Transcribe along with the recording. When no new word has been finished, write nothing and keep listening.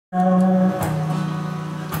Calling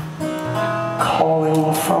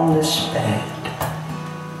from this bed,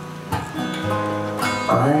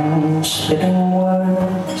 I'm spitting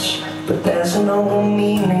words, but there's no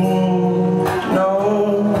meaning,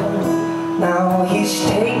 no. Now he's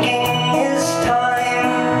taking his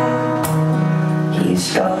time,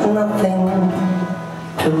 he's got nothing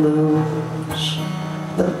to lose.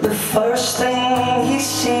 But the first thing he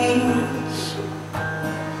sees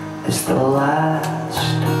is the last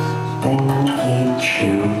thing he'd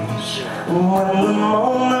choose. And when the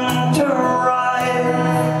moment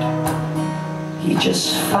arrived, he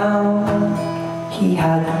just found he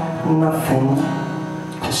had nothing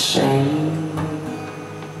to say.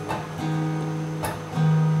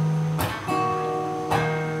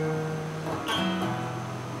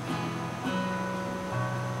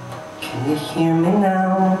 Can you hear me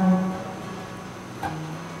now?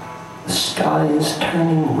 The sky is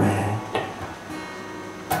turning red.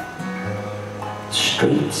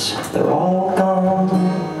 Streets, they're all gone.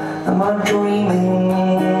 Am I dreaming?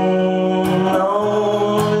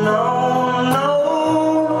 No, no, no.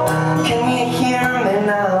 Can you hear me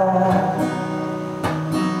now?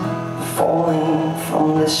 Falling from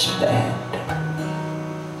this bed.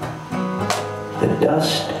 The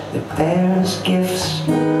dust, it bears gifts,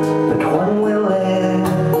 but when will it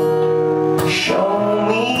show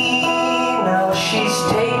me? Now she's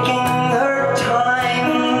taking her time.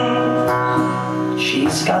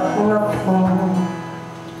 She's got nothing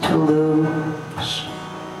to lose.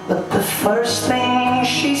 But the first thing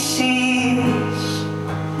she sees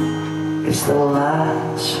is the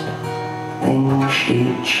last thing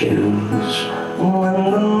she'd choose. And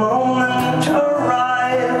when the moment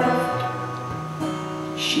arrived,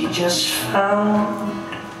 she just found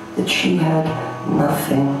that she had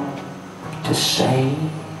nothing to say.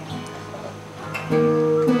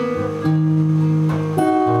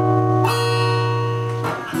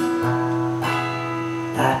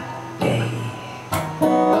 That day,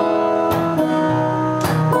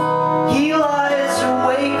 he lies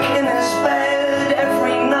awake in his bed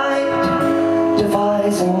every night,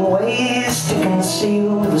 devising ways to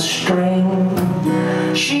conceal the strain.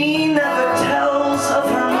 She never tells of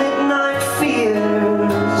her midnight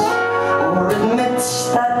fears, or admits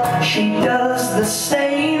that she does the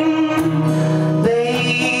same.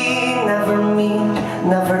 They never meet,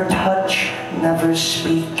 never touch, never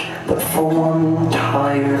speak, but for one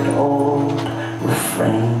tired old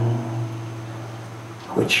refrain,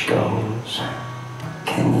 which goes,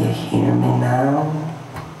 can you hear me now?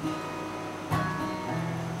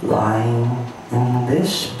 Lying in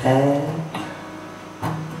this bed,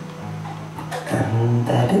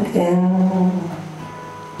 embedded in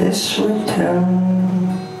this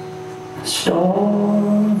written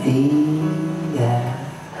story, yeah.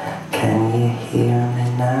 Can you hear me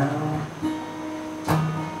now?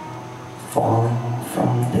 Falling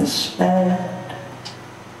from this bed,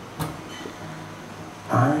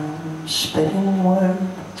 I'm spitting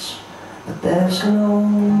words, but there's no